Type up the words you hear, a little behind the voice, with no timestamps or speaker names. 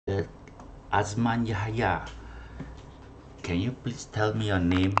Azman Yahya. Can you please tell me your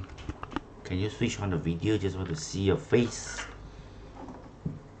name? Can you switch on the video? Just want to see your face.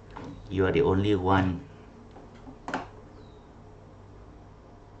 You are the only one.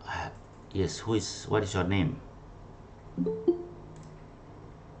 Yes, what is your name?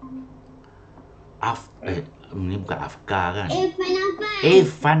 Ini bukan Afka kan?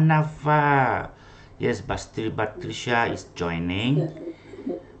 Evan Nafa. Yes, Patricia is joining.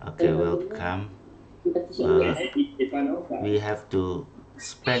 Okay, welcome. We have to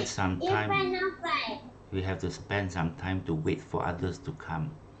spend some time. We have to spend some time to wait for others to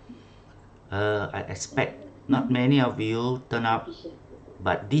come. I expect not many of you turn up,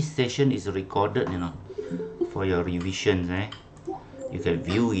 but this session is recorded, for your revisions. You can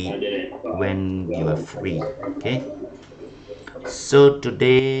view it when you are free. Okay. So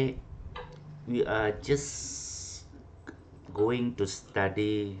today we are just going to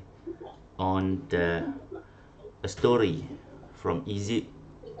study on a story from Egypt.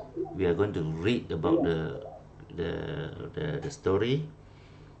 We are going to read about the story.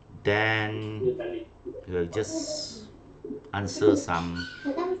 Then we will just answer some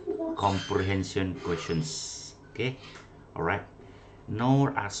comprehension questions. Okay. All right.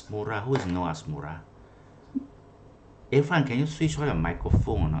 Noor Asmura. Who is Noor Asmura? Irfan, can you switch on your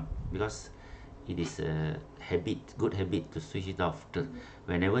microphone or not? Because it is a good habit to switch it off.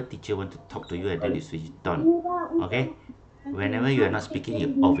 Whenever teacher want to talk to you, and then you switch it on. Okay? Whenever you are not speaking,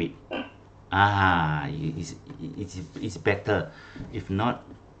 you off it. It's better. If not,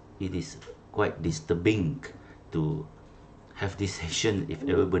 it is quite disturbing to have this session if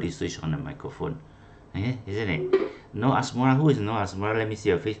everybody switch on the microphone. Isn't it? No Asmura. Who is No Asmura? Let me see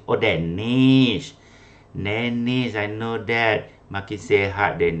your face. Oh, Danish. Danish, I know that. Makin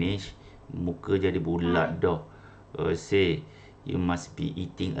sehat, Danish. Muka jadi bulat dah. Oh, say, you must be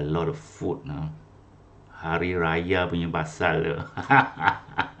eating a lot of food now. Hari Raya punya pasal tu.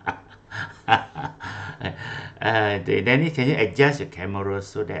 Danish, can you adjust your camera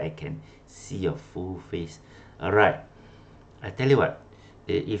so that I can see your full face? Alright. I tell you what.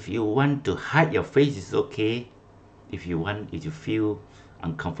 If you want to hide your face, it's okay. If you feel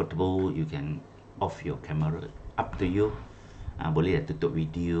uncomfortable, you can off your camera. Up to you. Boleh tutup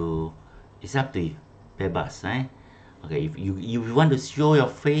video. It's up to you. Bebas, Okay, if you want to show your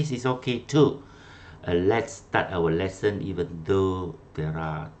face, it's okay too. Let's start our lesson even though there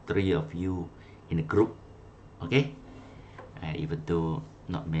are 3 of you in a group. Okay? Even though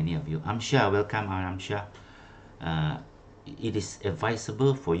not many of you. Amsha, welcome, Amsha. It is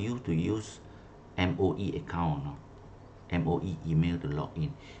advisable for you to use MOE account, MOE email to log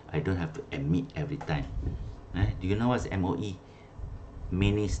in. I don't have to admit every time. Do you know what's MOE?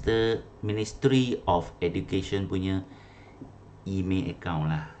 Ministry of Education punya email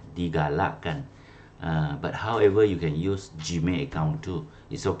account lah. Digalakkan. But however, you can use Gmail account too.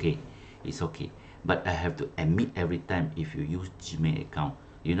 It's okay. It's okay. But I have to admit every time if you use Gmail account.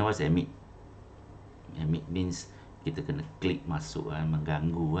 You know what's admit? Admit means kita kena klik masuk,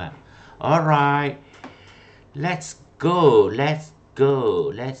 mengganggu lah. Alright. Let's go to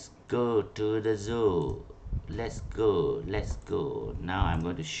the zoo. Let's go. Now I'm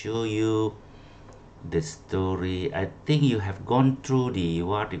going to show you the story. I think you have gone through the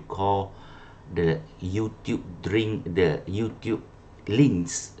what you call the YouTube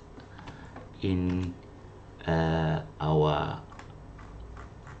links in our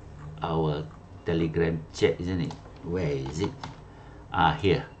Telegram chat, isn't it? Where is it?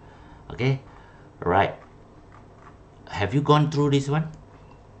 Here. Okay. Right. Have you gone through this one?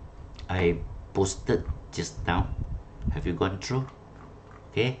 I posted just now. Have you gone through?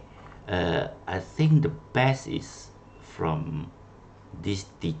 Okay. I think the best is from this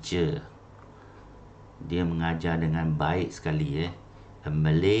teacher. Dia mengajar dengan baik sekali, a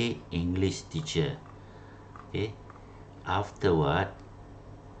Malay English teacher. Okay. Afterward,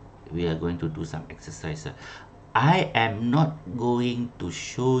 we are going to do some exercise. I am not going to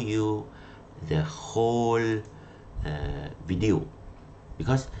show you the whole video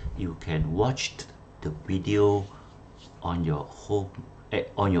because you can watch the video on your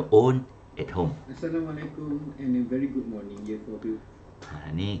own at home. Assalamualaikum and a very good morning year for you.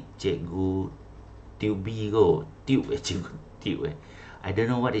 Ni cikgu Tubi go. Cikgu Tube. I don't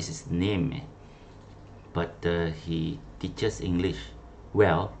know what is his name, but he teaches English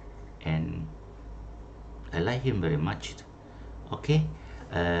well and I like him very much. Okay,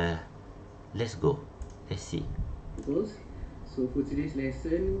 let's go. Let's see. So for today's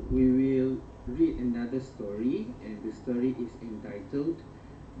lesson, we will read another story, and the story is entitled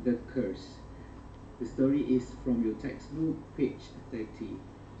The Curse. The story is from your textbook, page 30.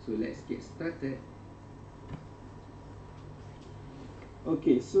 So let's get started.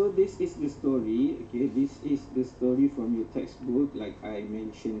 Okay, so this is the story. Okay, this is the story from your textbook, like I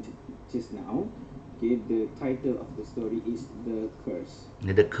mentioned just now. Okay, the title of the story is The Curse.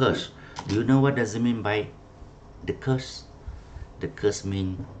 The curse. Do you know what does it mean by the curse? The curse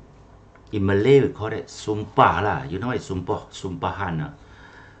mean, in Malay we call it sumpah lah. You know what is sumpah? Sumpahan.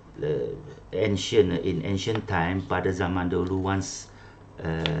 In ancient time, pada zaman dulu, once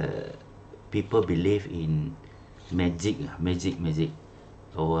people believe in magic.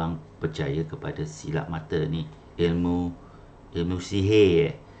 Orang percaya kepada silap mata ni, ilmu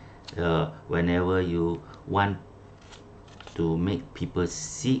sihir. Whenever you want to make people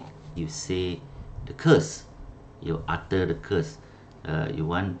sick, you say the curse, you utter the curse.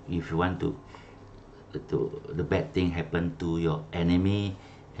 If you want to the bad thing happen to your enemy,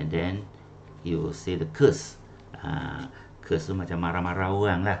 and then you will say the curse. Curse tu macam marah-marah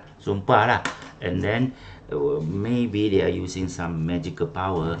orang lah, sumpah lah. And then maybe they are using some magical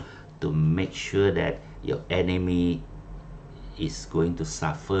power to make sure that your enemy is going to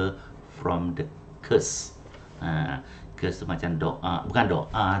suffer from the curse. Curse tu macam doa, bukan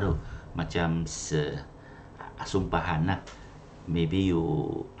doa tu, macam sumpahan lah. Maybe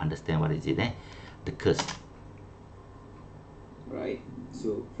you understand what is it, the curse. Right.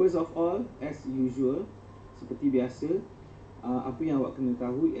 So first of all, as usual, seperti biasa, apa yang awak kena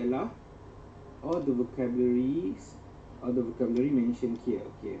tahu ialah all the vocabulary mentioned here.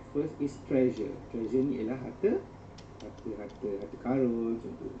 Okay, first is treasure. Treasure ni ialah harta karun.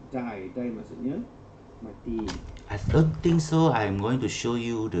 Contoh die maksudnya mati. I don't think so. I'm going to show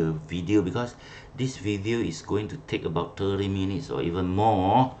you the video because this video is going to take about 30 minutes or even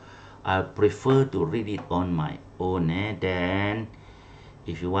more. I prefer to read it on my own. Then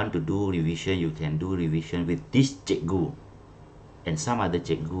if you want to do revision, you can do revision with this cikgu and some other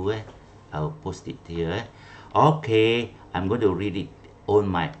cikgu. I'll post it here. Okay, I'm going to read it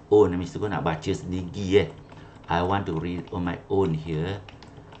on my own. Mr. Ko nak baca sendiri. I want to read on my own here.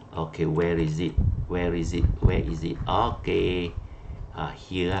 Okay, where is it? Okay,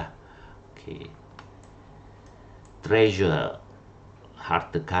 here. Okay, treasure,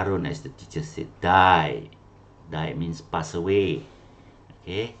 harta karun, as the teacher said. Die means pass away.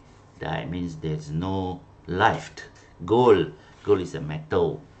 Okay, die means there's no life. Gold is a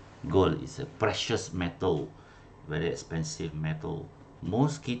metal. Gold is a precious metal, very expensive metal.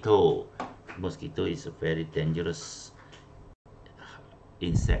 Mosquito is a very dangerous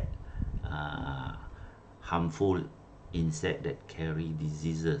insect, harmful insect that carry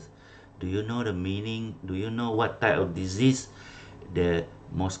diseases. Do you know the meaning? Do you know what type of disease the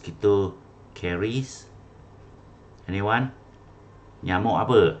mosquito carries? Anyone? Nyamuk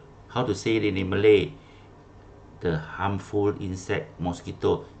apa? How to say it in Malay? The harmful insect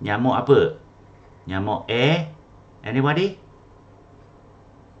mosquito. Nyamuk apa? Nyamuk air? Anybody?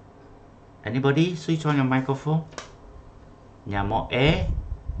 Switch on your microphone. Nyamuk air?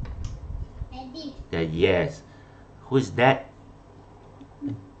 Yes. Who is that?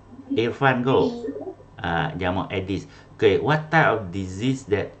 Irfan, go. Nyamuk Aedes. Okay, what type of disease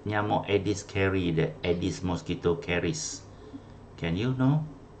that nyamuk Aedes carry, that Aedes mosquito carries? Can you know?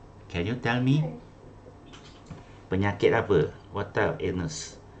 Can you tell me? Penyakit apa? What type of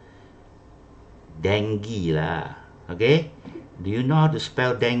illness? Dengue lah. Okay? Do you know how to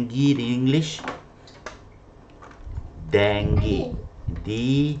spell dengue in English? Dengue.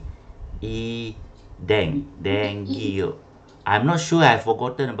 D-E dengue. I'm not sure, I've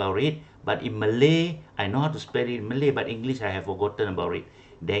forgotten about it, but in Malay, I know how to spell it in Malay, but English I have forgotten about it.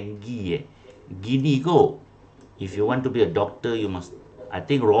 Dengue. Gini go. If you want to be a doctor, you must, I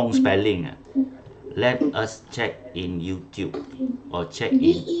think wrong spelling. Let us check in YouTube or check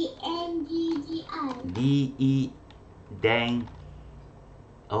in D-E-N-G-G-I. Deng.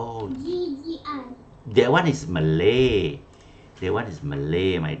 Oh, G-G-I. that one is Malay. That one is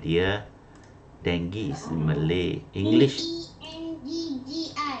Malay, my dear. Dengue is Malay. English.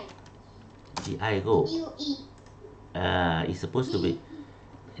 D-E-N-G-G-I. G-I go. U-E. It's supposed to be.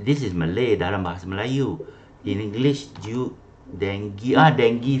 This is Malay dalam bahasa Melayu. In English, dengue.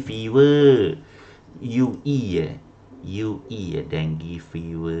 Dengue fever. UE, dengue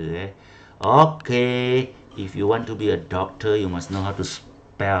fever. Okay, if you want to be a doctor, you must know how to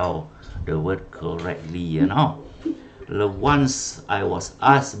spell the word correctly, Once I was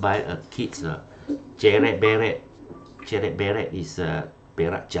asked by a kid, ceret beret is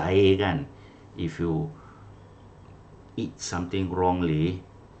berak cair kan. If you eat something wrongly,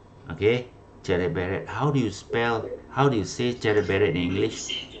 okay, ceret beret. How do you say ceret beret in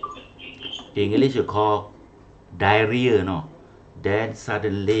English? In English you call diarrhea, Then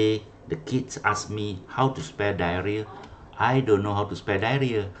suddenly the kids ask me how to spell diarrhea. I don't know how to spell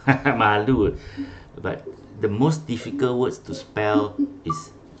diarrhea. Malu. But the most difficult words to spell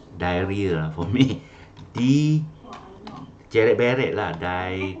is diarrhea for me. D ceret-beret lah.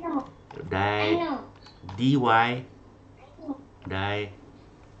 Dy, di,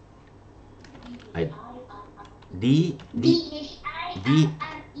 I, D, D, D,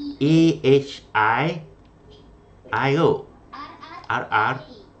 A, H, I, O, R, R,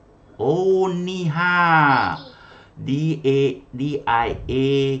 oh, Niha, D, A, D, I, A,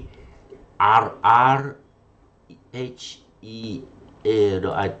 R, R, H, E, A,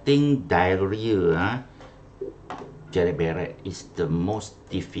 I think diarrhea, ceret-beret is the most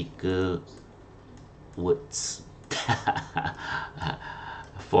difficult words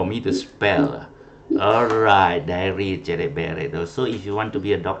for me to spell. Alright, diarrhea, ceret-beret. So if you want to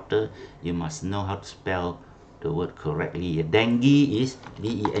be a doctor, you must know how to spell the word correctly. Dengue is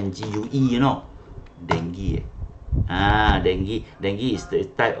D-E-N-G-U-E, you know. Dengue. Dengue is the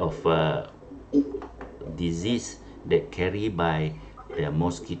type of disease that carried by the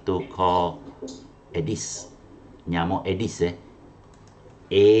mosquito called Aedes. Nyamuk Aedes,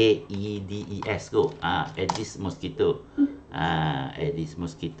 A-E-D-E-S, go. Aedes mosquito. Aedes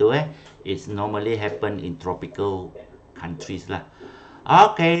mosquito, it's normally happen in tropical countries lah.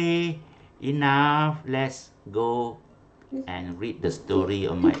 Okay, enough. Let's go and read the story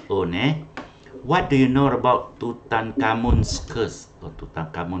on my own, What do you know about Tutankhamun's curse?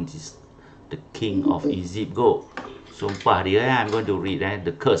 Tutankhamun is the king of Egypt. Go. Sumpah dia, I'm going to read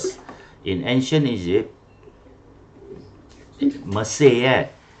the curse. In ancient Egypt,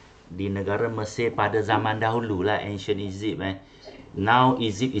 Mesir, di negara Mesir pada zaman dahulu lah, ancient Egypt. Now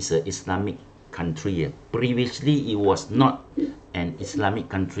Egypt is an Islamic country. Previously it was not an Islamic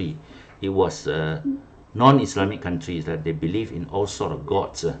country. It was a non-Islamic country. They believe in all sort of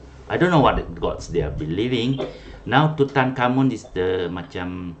gods. I don't know what gods they are believing. Now Tutankhamun is the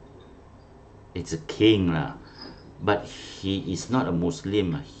macam, it's a king lah, but he is not a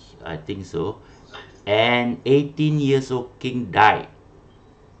Muslim. I think so. And 18 years old king died.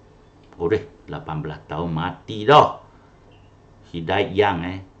 18 tahun mati dah. He died young.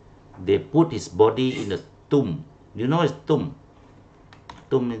 They put his body in a tomb. You know it's tomb?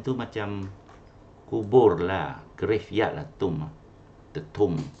 Tomb itu macam kubur lah, graveyard lah, tomb. The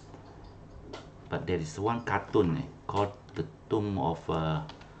tomb. But there is one cartoon called the tomb of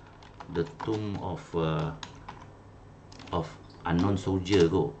unknown soldier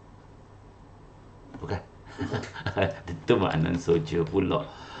go. Bukan? The tomb of unknown soldier pula.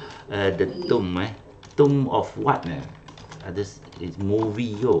 The tomb tomb of what This is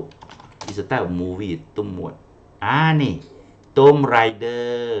movie yo. It's a type of movie. Tomb what? Ni Tomb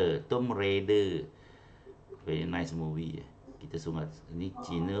Raider. Tomb Raider. Very nice movie. Kita sungai ni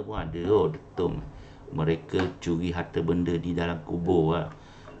Cina pun ada the tomb. Mereka curi harta benda di dalam kubur.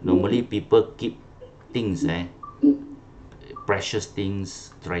 Normally people keep things precious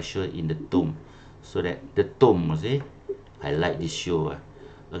things, treasure in the tomb. So that the tomb, see, I like this show.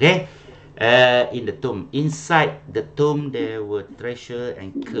 Okay, in the tomb, inside the tomb there were treasure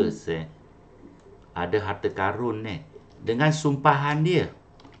and curse. Ada harta karun dengan sumpahan dia.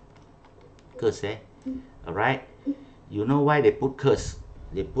 Curse alright. You know why they put curse?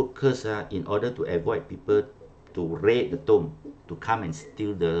 They put curse in order to avoid people to raid the tomb, to come and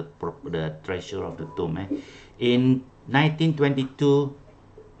steal the treasure of the tomb. In 1922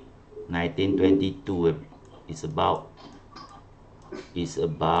 is about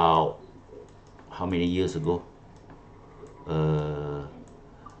how many years ago?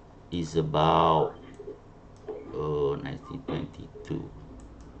 Is about 1922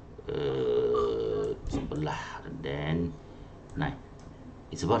 then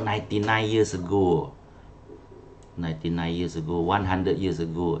it's about 99 years ago. 99 years ago, 100 years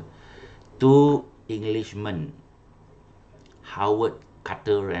ago, two Englishmen, Howard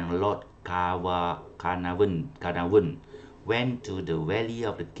Carter and Lord Carnarvon, went to the Valley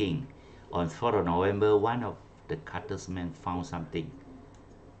of the King. On 4th of November, one of the Carter's men found something.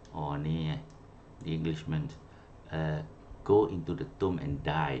 The Englishman go into the tomb and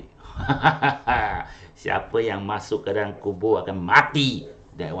die. Siapa yang masuk ke dalam kubur akan mati.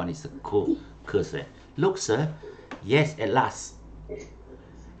 That one is a curse. Look, sir. Yes, at last.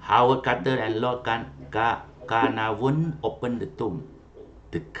 Howard Carter and Lord Carnarvon opened the tomb.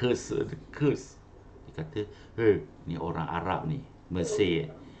 The curse. Dia kata, ni orang Arab ni,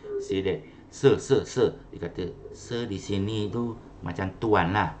 Mesir. Say that, sir. Dia kata, sir di sini tu macam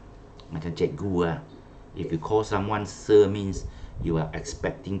tuan lah, macam cikgu lah. If you call someone sir means you are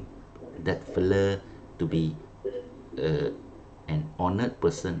expecting that fella to be an honored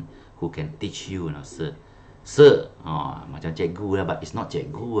person who can teach you, sir. Sir, macam cikgu lah, but it's not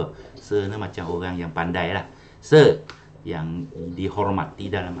cikgu lah. Sir ni macam orang yang pandai lah. Sir, yang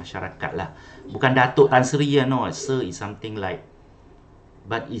dihormati dalam masyarakat lah. Bukan Datuk Tan Sri lah, no. Sir is something like,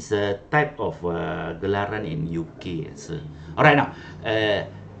 but it's a type of gelaran in UK, sir. Alright, now,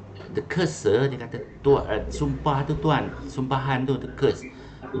 the curse, sir, dia kata, sumpah tu tuan, sumpahan tu, the curse,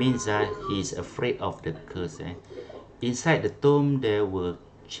 means he's afraid of the curse. Inside the tomb, there were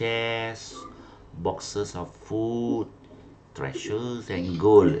chairs, boxes of food, treasures and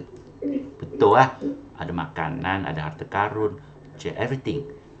gold. Betul lah. Ada makanan, ada harta karun, everything.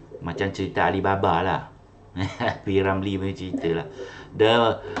 Macam cerita Alibaba lah. P. Ramlee punya cerita lah.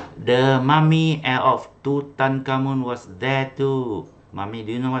 The mummy of Tutankhamun was there too. Mummy,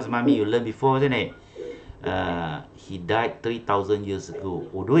 do you know what's mummy? You learned before, isn't it? He died 3,000 years ago.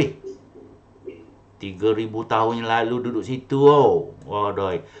 Oh, doi. 3,000 tahun yang lalu duduk situ, oh. Oh,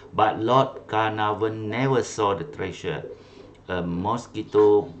 doi. But Lord Carnarvon never saw the treasure. A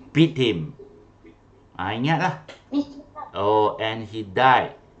mosquito bit him. Ingatlah. Oh, and he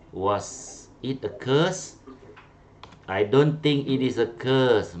died. Was it a curse? I don't think it is a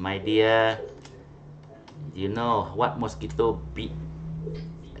curse, my dear. You know what mosquito bit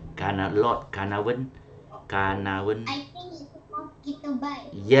Lord Carnarvon? Carnarvon. I think it's a mosquito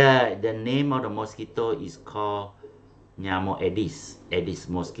bite. Yeah, the name of the mosquito is called Nyamuk Aedes. Aedes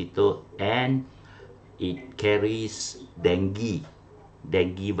mosquito, and it carries dengue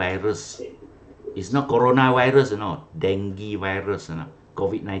virus. It's not coronavirus, no. Dengue virus, no.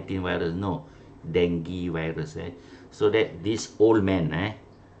 COVID-19 virus, no. Dengue virus. So that this old man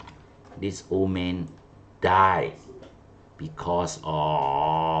died because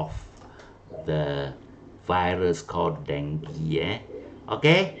of the virus called dengue.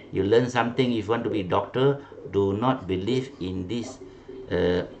 Okay, you learn something. If you want to be a doctor, do not believe in this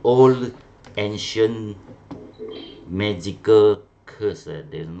old ancient magical curse.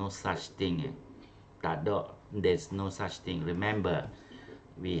 There's no such thing. There's no such thing. Remember,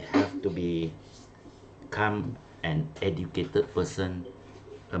 we have to become an educated person,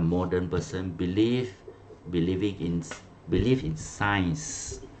 a modern person, believe in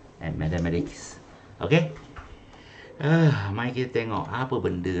science and mathematics. Okay? Mari kita tengok apa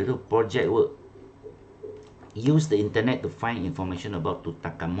benda tu, project work. Use the internet to find information about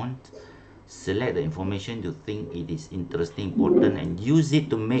Tutankhamun. Select the information you think it is interesting, important, and use it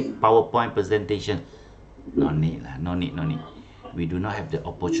to make PowerPoint presentation. No need. We do not have the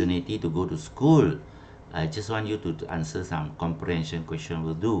opportunity to go to school. I just want you to answer some comprehension question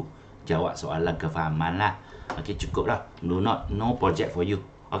will do. Jawab soalan kefahaman lah. Okay, cukup lah. No project for you.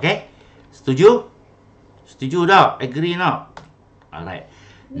 Okay? Setuju? Setuju tak? Agree not? Alright.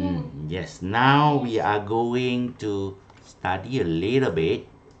 Yes, now we are going to study a little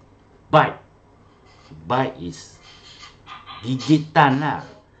bit. Bite. Bite is gigitan lah.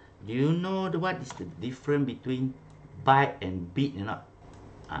 Do you know what is the difference between bite and beat?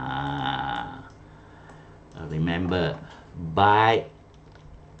 Remember, bite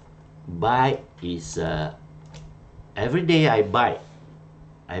is every day I bite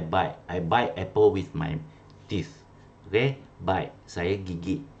apple with my teeth. Okay, bite, saya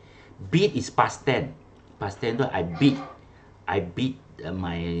gigit. Beat is past tense. Past tense tu I beat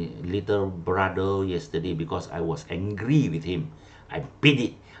my little brother yesterday because I was angry with him. I beat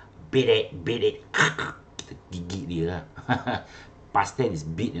it. Kita gigit dia lah. Past tense is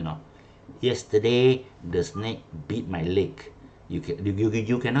beat, Yesterday the snake bit my leg. You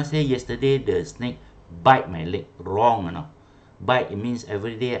cannot say yesterday the snake bite my leg. Wrong, Bite, it means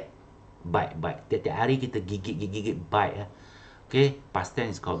every day bite. Tiap-tiap hari kita gigit bite. Okay, past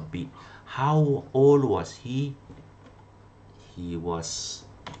tense is called beat. How old was he? He was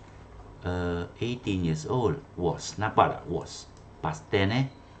 18 years old. Was, nampak tak? Was. Past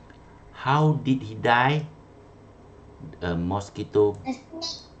tense, How did he die? A mosquito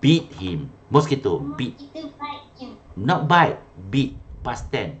beat him. Mosquito beat. Not bite, beat.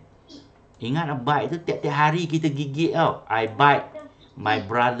 Past tense. Ingat bite tu tiap-tiap hari kita gigit tau. I bite my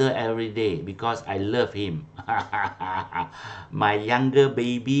brother every day because I love him. My younger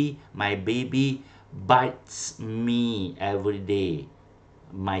baby, my baby bites me every day.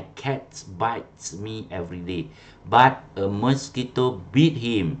 My cat bites me every day. But a mosquito beat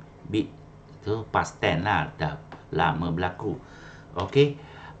him. Beat tu past tense lah, dah lama berlaku. Okay,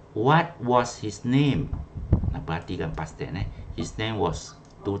 what was his name? Nak perhatikan past tense. His name was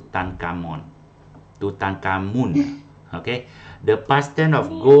Tutankhamun. Okay, the past tense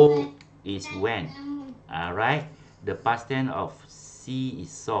of go is went. Alright, the past tense of see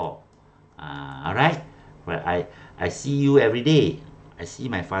is saw. Alright, well, I see you every day. I see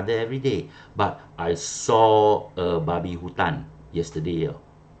my father every day. But I saw a babi hutan yesterday.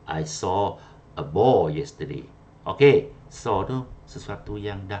 I saw a boar yesterday. Okay, saw tu sesuatu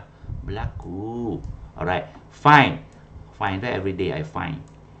yang dah berlaku. Alright, find. Find that every day I find.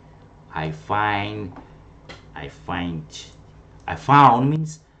 I find. I find. I found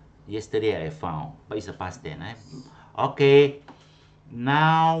means yesterday I found. But it's a past tense. Okay.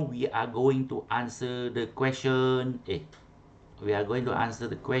 Now we are going to answer the question. We are going to answer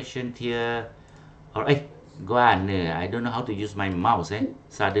the question here. Alright, go on. I don't know how to use my mouse.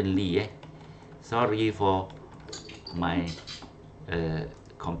 Suddenly. Sorry for my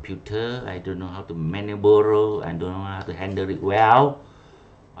computer. I don't know how to maneuver. I don't know how to handle it well.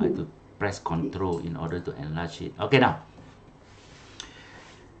 I have to press control in order to enlarge it. Okay, now.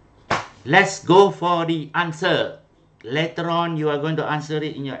 Let's go for the answer. Later on, you are going to answer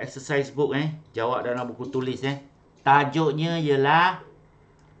it in your exercise book. Jawab dalam buku tulis. Tajuknya ialah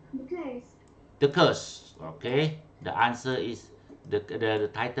The Curse. Okay. The answer is, the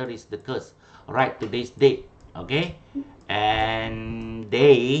title is The Curse. Alright, today's date. Okay. And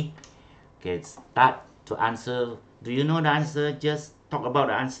they can start to answer. Do you know the answer? Just talk about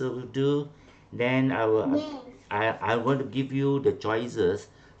the answer we'll do. Then I want to give you the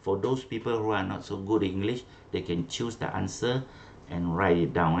choices. For those people who are not so good in English, they can choose the answer and write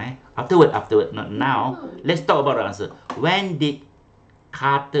it down. Afterward, not now. Let's talk about the answer. When did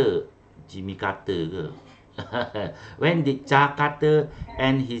Jimmy Carter ke? When did Carter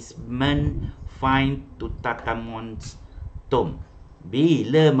and his men find Tutankhamun's tomb?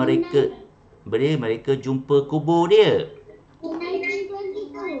 Bila mereka jumpa kubur dia?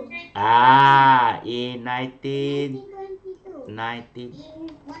 In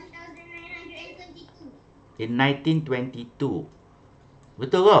 1922.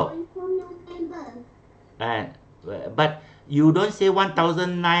 Betul ke? But you don't say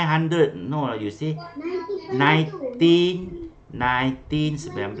 1900. No, you say 1922.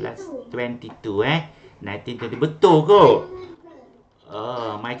 1920. Betul ke?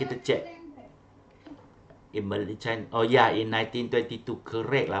 Mari kita check. In 1922.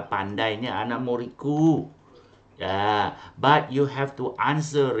 Correct lah, pandainya anak muridku. But you have to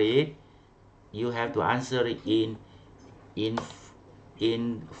answer it. You have to answer it in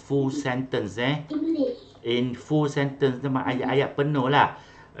full sentence. In full sentence, ayat-ayat penuh lah.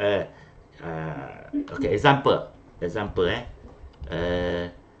 Okay, example. Example.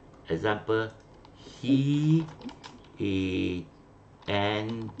 He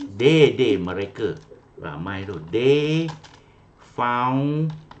and they mereka ramai tu. They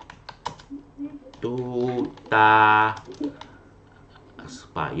found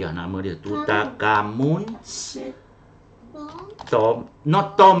payah nama dia. Tutankhamun's Tom.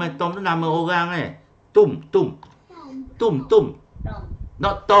 Not Tom. Tom tu nama orang. Tum.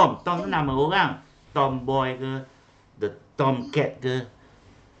 Not Tom. Tom tu nama orang. Tomboy ke, the Tomcat ke.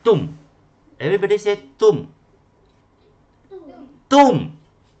 Tum. Everybody say tum. Tum.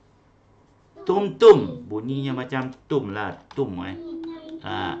 Bunyinya macam tum lah. Tum.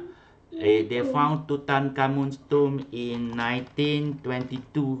 They found Tutankhamun's tomb in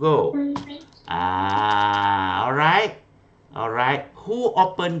 1922 go. Alright. Who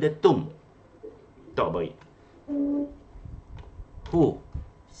opened the tomb? Talk about it. Who?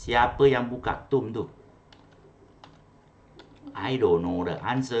 Siapa yang buka tomb tu? I don't know the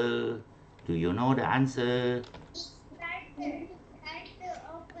answer. Do you know the answer? Carter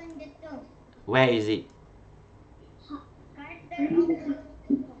opened the tomb. Where is it? Carter opened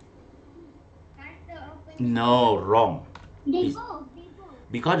No, wrong. They both.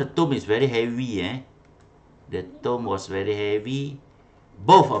 Because the tomb is very heavy. The tomb was very heavy.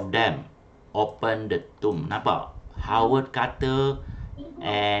 Both of them opened the tomb. Nampak? Howard Carter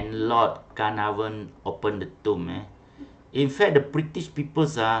and Lord Carnarvon opened the tomb. In fact, the British people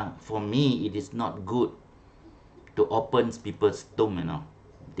for me, it is not good to open people's tomb.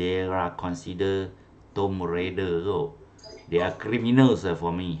 They are considered tomb raiders. They are criminals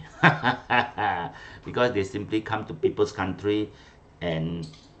for me. Because they simply come to people's country and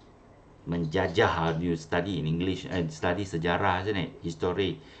menjajah. You study in English and study sejarah, isn't it?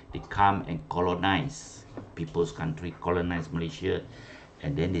 History. They come and colonize people's country, colonize Malaysia,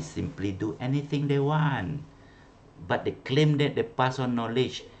 and then they simply do anything they want. But they claim that they pass on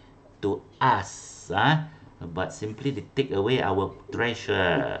knowledge to us. But simply they take away our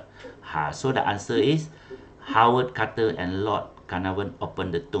treasure. So the answer is Howard Carter and Lord Carnarvon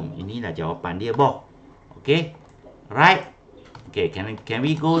opened the tomb. Inilah jawapan dia, boh. Okay, right? Okay, can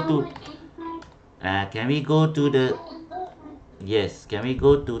we go to the yes? Can we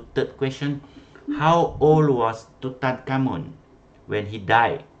go to third question? How old was Tutankhamun when he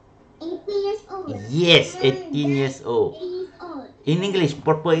died? 18 years old. Yes, 18 years old. 18 years old. In English,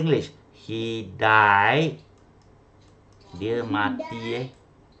 proper English. He died. Dia mati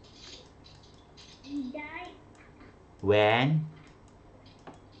He died when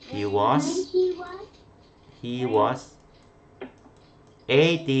he when was he was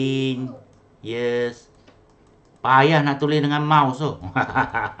 18 years. Payah nak tulis dengan mouse tu.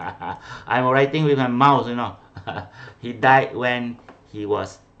 I'm writing with my mouse, you know. He died when he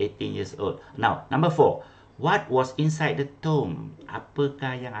was 18 years old. Now, number 4. What was inside the tomb?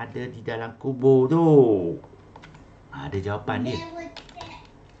 Apakah yang ada di dalam kubur tu? Ada jawapan dia.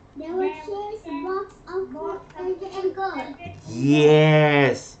 There were chairs, box of food, and gold.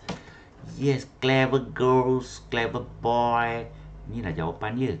 Yes. Yes, clever girls, clever boy. Inilah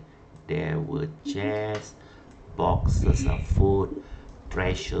jawapan dia. There were chairs, boxes of food,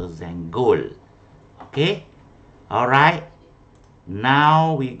 treasures and gold. Okay? Alright.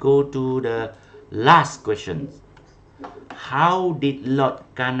 Now we go to the last question. How did Lord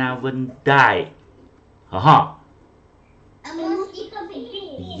Carnarvon die? Aha. A mosquito bit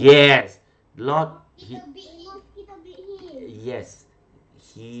him. Yes. Lord Mosquito bit him. Yes.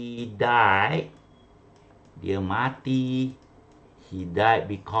 He died. Dia mati. He died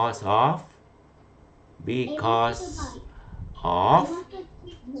because of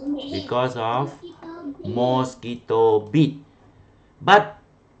mosquito bit. But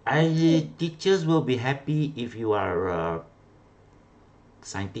teachers will be happy if you are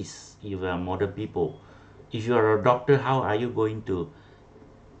scientists, if you are modern people. If you are a doctor, how are you going to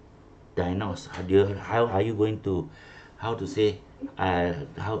diagnose? How are you going to how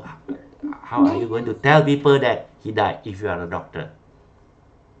are you going to tell people that he died if you are a doctor?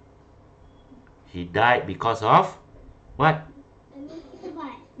 He died because of what?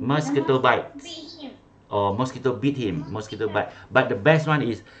 Mosquito bites. Or mosquito bit him. Mosquito bite. But the best one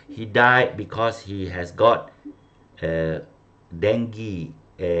is he died because he has got dengue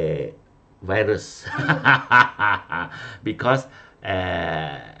virus. Because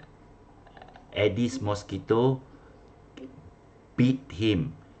Aedes mosquito bit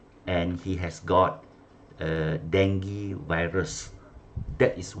him and he has got dengue virus.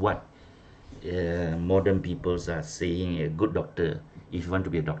 That is what modern people are saying a good doctor, if you want to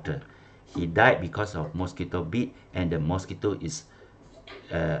be a doctor. He died because of mosquito bit, and the mosquito is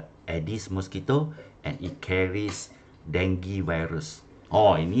Aedes mosquito and it carries dengue virus.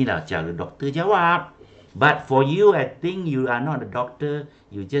 Oh, inilah cara doktor jawab. But for you, I think you are not a doctor.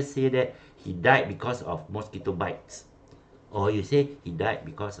 You just say that he died because of mosquito bites. Or you say he died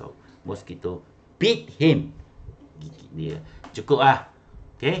because of mosquito bit him. Gigit dia. Cukup lah.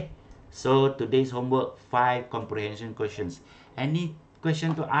 Okay. So today's homework, 5 comprehension questions. Any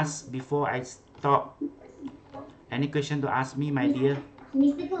question to ask before I stop? Any question to ask me, my dear?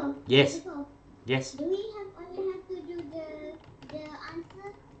 Mr. Paul. Yes. Mr. Paul, Yes. do we only have to do the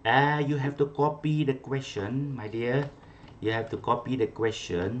answer? You have to copy the question, my dear. You have to copy the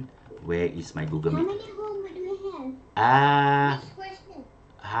question. Where is my Google How Meet? many homework do we have? Which question?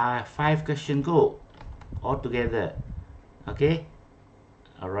 5 question go all together. Okay.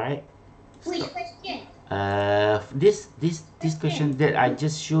 All right. Which question? This question that I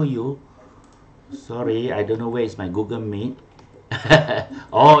just show you. Sorry, I don't know where is my Google Meet.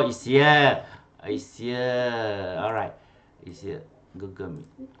 Oh, it's here. It's here. All right, it's here. Google Meet.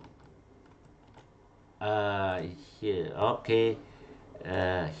 Here. Okay.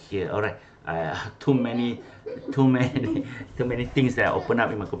 Here. All right. Too many things that I open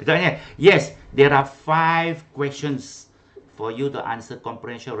up in my computer. Yes, there are 5 questions for you to answer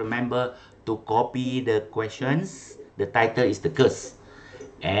comprehension. Remember to copy the questions. The title is the curse,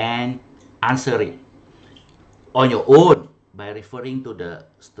 and answer it on your own by referring to the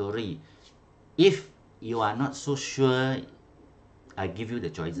story. If you are not so sure, I give you the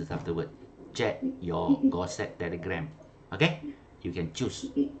choices afterward. Check your Goset Telegram. Okay? You can choose.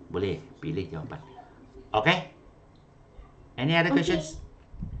 Boleh pilih jawapan. Okay? Any other questions?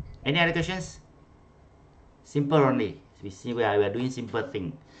 Any other questions? Simple only. We see we are doing simple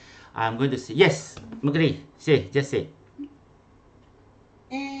thing. I'm going to say yes. Magri, say, just say.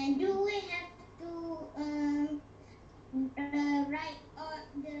 Do we have to write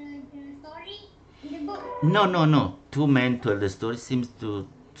the story in the book? No. 2 men told the story seems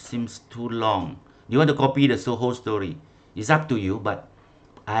too long. You want to copy the whole story? It's up to you, but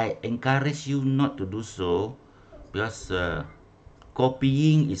I encourage you not to do so because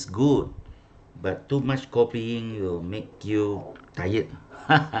copying is good, but too much copying will make you tired.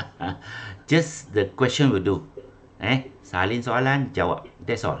 Just the question will do. Salin soalan, jawab.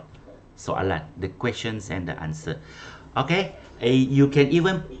 That's all. soalan, the questions and the answer. Okay, you can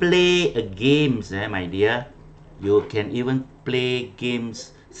even play a games, my dear. You can even play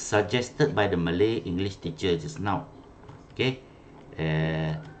games suggested by the Malay English teacher just now. Okay,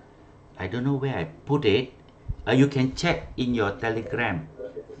 I don't know where I put it. You can check in your Telegram.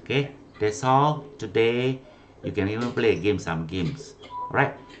 Okay, that's all today. You can even play a game, some games.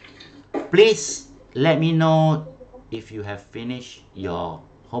 Alright, please let me know if you have finished your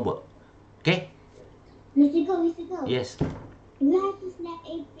homework. Okay? Mr. Go. Yes. You have to snap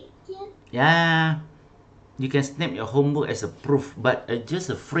a picture. Yeah. You can snap your homework as a proof, but just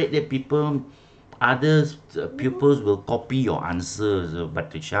afraid that others pupils will copy your answers,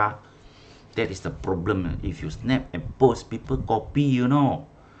 Batisha. That is the problem. If you snap and post, people copy, and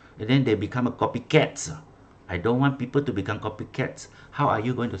then they become a copycats. I don't want people to become copycats. How are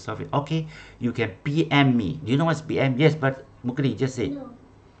you going to solve it? Okay, you can PM me. Do you know what's PM? Yes, but Mukri just said. No.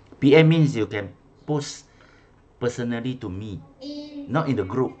 PM means you can post personally to me, not in the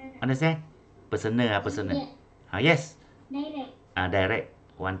group. Understand? Personal. Yes. Direct. Direct,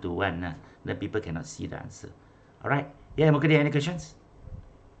 one to one. Then people cannot see the answer. Alright. Yeah, Mukri, any questions?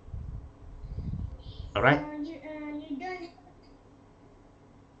 Alright. You don't.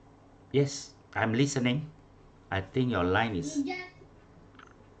 Yes, I'm listening. I think your line is. You just.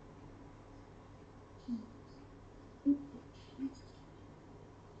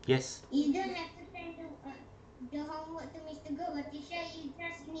 Yes. You don't have to send the homework to Mr. Go, but Tisha, you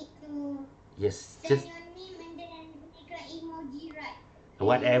just need to Yes. send Just your name and then make an emoji, right?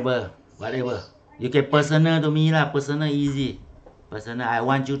 whatever. You can personal to me lah. Personal easy. Personal. I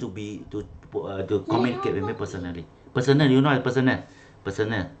want you to communicate with me personally. Personal. You know personal.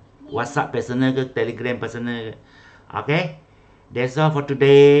 Personal. WhatsApp personal ke Telegram personal ke. Okay. That's all for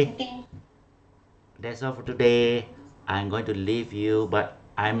today. Okay. That's all for today. I'm going to leave you, but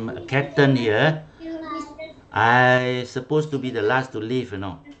I'm a captain here. I supposed to be the last to leave,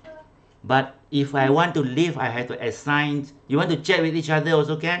 But if I want to leave, I have to assign. You want to chat with each other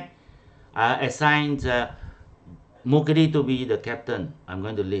also can? Assign Mukri to be the captain. I'm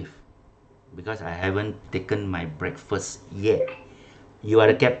going to leave because I haven't taken my breakfast yet. You are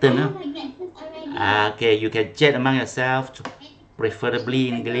the captain, huh? Okay, you can chat among yourself, preferably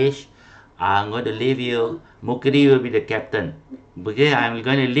in English. I'm going to leave you. Mukri will be the captain. Okay, I'm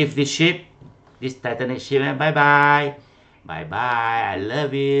going to leave this ship, this Titanic ship. Bye bye. Bye bye. I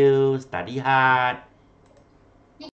love you. Study hard.